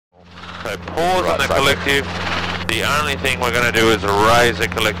So pause on the collective. The only thing we're going to do is raise the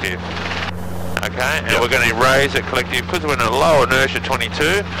collective. Okay, and we're going to raise the collective because we're in a low inertia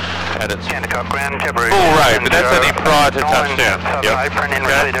 22 and it's full rate, but that's only prior to touchdown.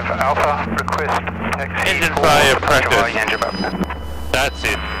 Engine failure practice. That's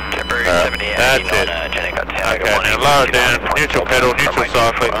it. That's it. Okay, now lower it down, neutral pedal, neutral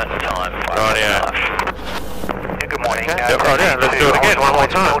cyclic. Right, yeah. Good morning. Okay, right, yeah, let's do it again one more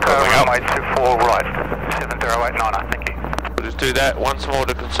time. Runway 24 right, 7089, thank you. We'll just do that once more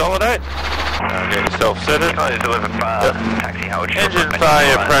to consolidate. Get yourself centered. Engine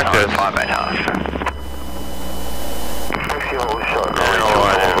failure practice.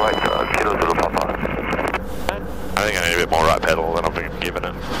 I think I need a bit more right pedal than I've been given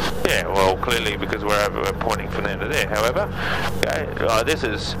it. Yeah, well, clearly because we're pointing from there to there. However, okay, this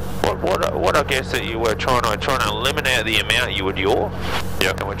is what I guess that you were trying to eliminate the amount you would yaw.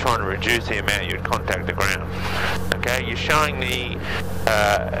 Yep. And we're trying to reduce the amount you'd contact the ground. Okay, you're showing the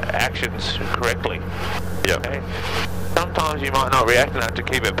actions correctly. Yep. Okay? Sometimes you might not react enough to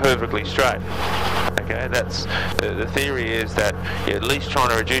keep it perfectly straight. Okay, that's the theory is that you're at least trying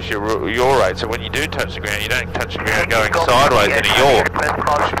to reduce your yaw rate. So when you do touch the ground, you don't touch the ground going sideways in a yaw, which could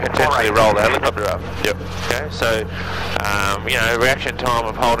potentially roll the helicopter up. Yep. Okay, so you know, reaction time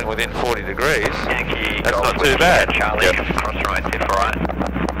of holding within 40 degrees, that's not too bad. Charlie, cross right, tip right.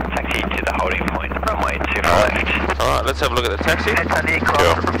 Taxi to the holding point, runway 25 left. Alright, let's have a look at the taxi. Sure.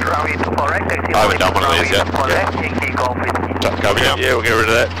 I haven't done one of these yet. Yeah, we'll get rid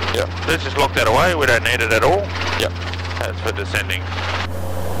of that. Yep. Let's just lock that away, we don't need it at all. Yep. That's for descending.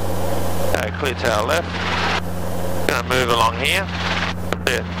 Clear tail left. Gonna move along here.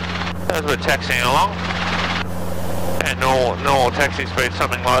 Yeah. As we're taxiing along. At normal taxi speed,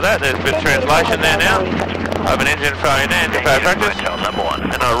 something like that. There's a bit of translation there now. I have an engine failure now, engine failure practice.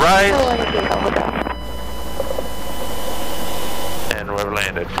 And I raise. And we've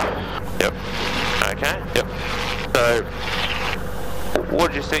landed. Yep. Okay. Yep. So,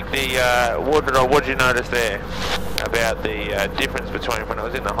 what did you think what did you notice there about the difference between when it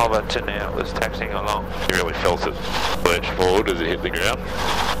was in the hover to now it was taxiing along? You really felt it lurch forward as it hit the ground?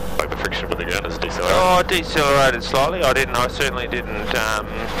 Like the friction with the ground has decelerated? Oh, it decelerated slightly. I certainly didn't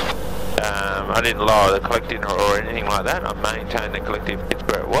I didn't lower the collective or anything like that. I maintained the collective pitch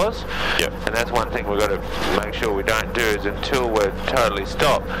where it was. Yep. And that's one thing we've got to make sure we don't do is until we're totally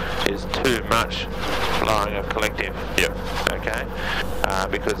stopped is too much lowering of collective. Yep. Okay?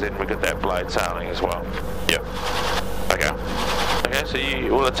 Because then we get that blade sailing as well. Yep. Okay. Okay, so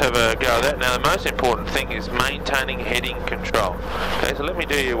let's have a go at that. Now the most important thing is maintaining heading control. Okay, so let me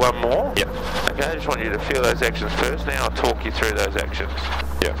do you one more. Yep. Okay, I just want you to feel those actions first. Now I'll talk you through those actions.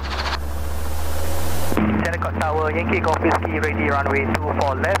 Yep. Jericho Tower, Yankee Golf Whiskey, ready runway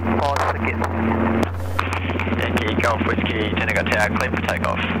 24 left for skids. Yankee Golf Whiskey, Jericho Tower, clear for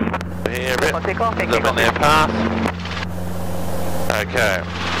takeoff. Here, Rip. Up in their path. Okay.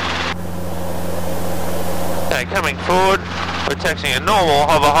 Okay, coming forward, we're taxiing a normal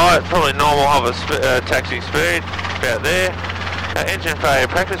hover height, probably normal hover taxi speed, about there. Engine failure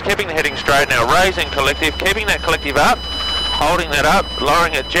practice, keeping the heading straight now, raising collective, keeping that collective up, holding that up,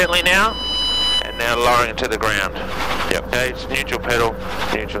 lowering it gently now, and now lowering it to the ground. Yep. Okay, it's neutral pedal,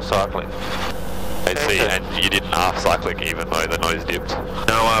 neutral cycling. And you didn't half cyclic even though the nose dipped?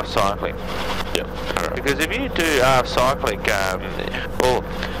 No half cycling. Yep. Right. Because if you do half cyclic, well,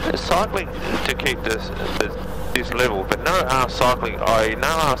 cycling to keep this level, but no half cycling. No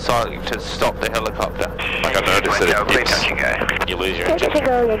half cycling to stop the helicopter. Like I noticed that it dips, you lose your engine.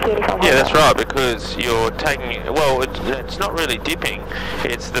 Yeah, that's right, because you're taking, well, it's not really dipping,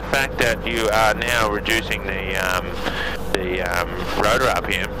 it's the fact that you are now reducing the rotor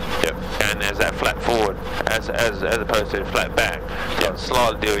RPM. Yep. And there's that flat forward as opposed to flat back. So it's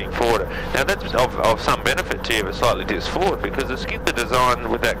slightly dipping forward. Now that's of some benefit to you if it slightly dips forward, because the skids are designed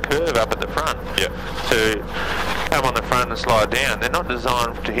with that curve up at the front. Yep. To come on the front and slide down. They're not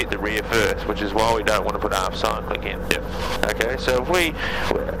designed to hit the rear first, which is why we don't want to put half cyclic in. Yep. Okay, so if we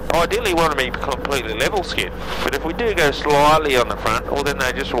ideally want to be completely level skid, but if we do go slightly on the front, well then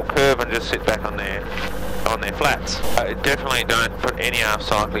they just will curve and just sit back on their flats. Definitely don't put any half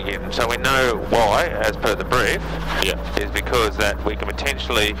cycling in. So we know why, as per the brief, is because that we can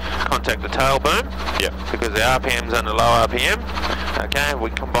potentially contact the tail boom, because the RPM's under low RPM. Okay, we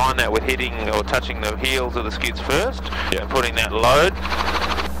combine that with hitting or touching the heels of the skids first, and putting that load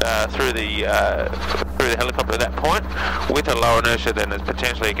through the helicopter at that point with a low inertia. Then there's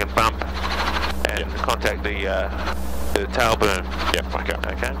potentially you can bump and contact the tail boom.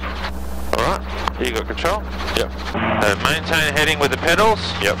 Okay. Alright, you got control? Yep. Maintain heading with the pedals.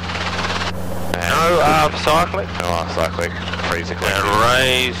 Yep. No aft cyclic. No aft cyclic. Freeze the And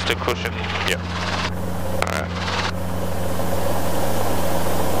raise to cushion. Yep. Alright.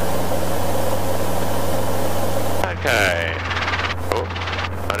 Okay. Oh,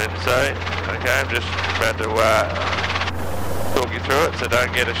 I didn't say. Okay, I'm just about to talk you through it, so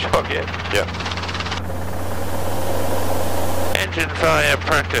don't get a shock yet. Yep. Engine failure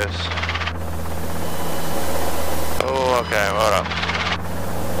practice. Oh, okay, hold on.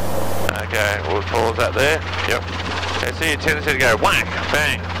 Okay, we'll pause that there. Yep. Okay, see your tendency to go whack,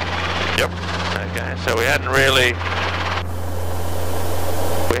 bang. Yep. Okay, so we hadn't really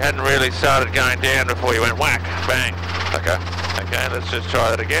started going down before you went whack, bang. Okay. Okay, let's just try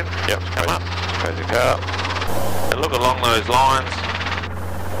that again. Yep. Come up. Close your car. And look along those lines.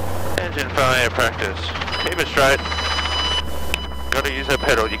 Engine failure practice. Keep it straight. Got to use that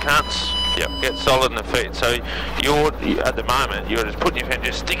pedal. You can't get solid in the feet. So at the moment you're just putting your feet,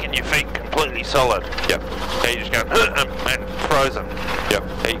 just sticking your feet completely solid. Yep. So you're just going and frozen. Yep.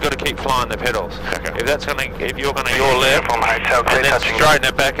 So you've got to keep flying the pedals. Okay. If you're going to your left From hotel, and then straighten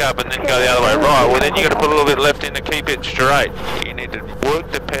it back up and then go the other way right, well then you got to put a little bit left in to keep it straight. You need to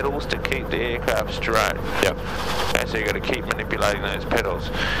work the pedals to keep the aircraft straight. Yep. Okay, so you've got to keep manipulating those pedals.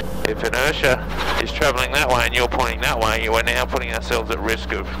 If inertia is travelling that way and you're pointing that way, you are now putting ourselves at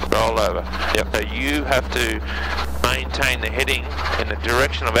risk of rollover. Yep. So you have to maintain the heading in the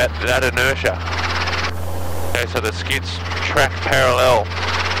direction of that inertia. Okay, so the skids track parallel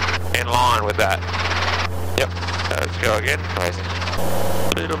in line with that. Yep. So let's go again. Amazing.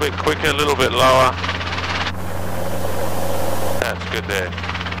 A little bit quicker, a little bit lower. That's good there.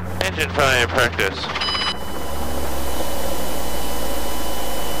 Engine failure practice.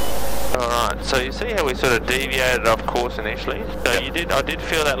 Alright, so you see how we sort of deviated off course initially? So I did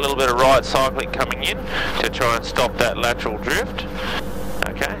feel that little bit of right cycling coming in to try and stop that lateral drift.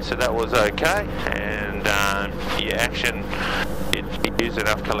 Okay, so that was okay, and the action, it used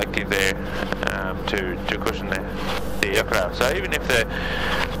enough collective there to cushion the aircraft. So even if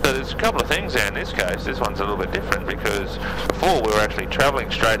so there's a couple of things there in this case. This one's a little bit different because before we were actually travelling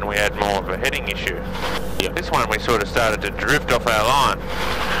straight and we had more of a heading issue. Yep. This one we sort of started to drift off our line.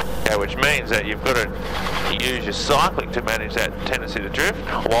 Okay, which means that you've got to use your cycling to manage that tendency to drift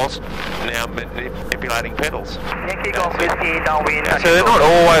whilst now manipulating pedals. Yankee Golf Whiskey, downwind. So they're not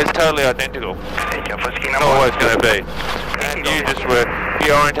always totally identical. Whiskey Not always going to be. And you just if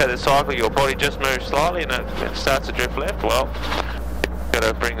you orientate the cycle, your body just moves slightly and it starts to drift left. Well, you've got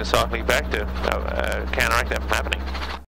to bring the cycling back to counteract that from happening.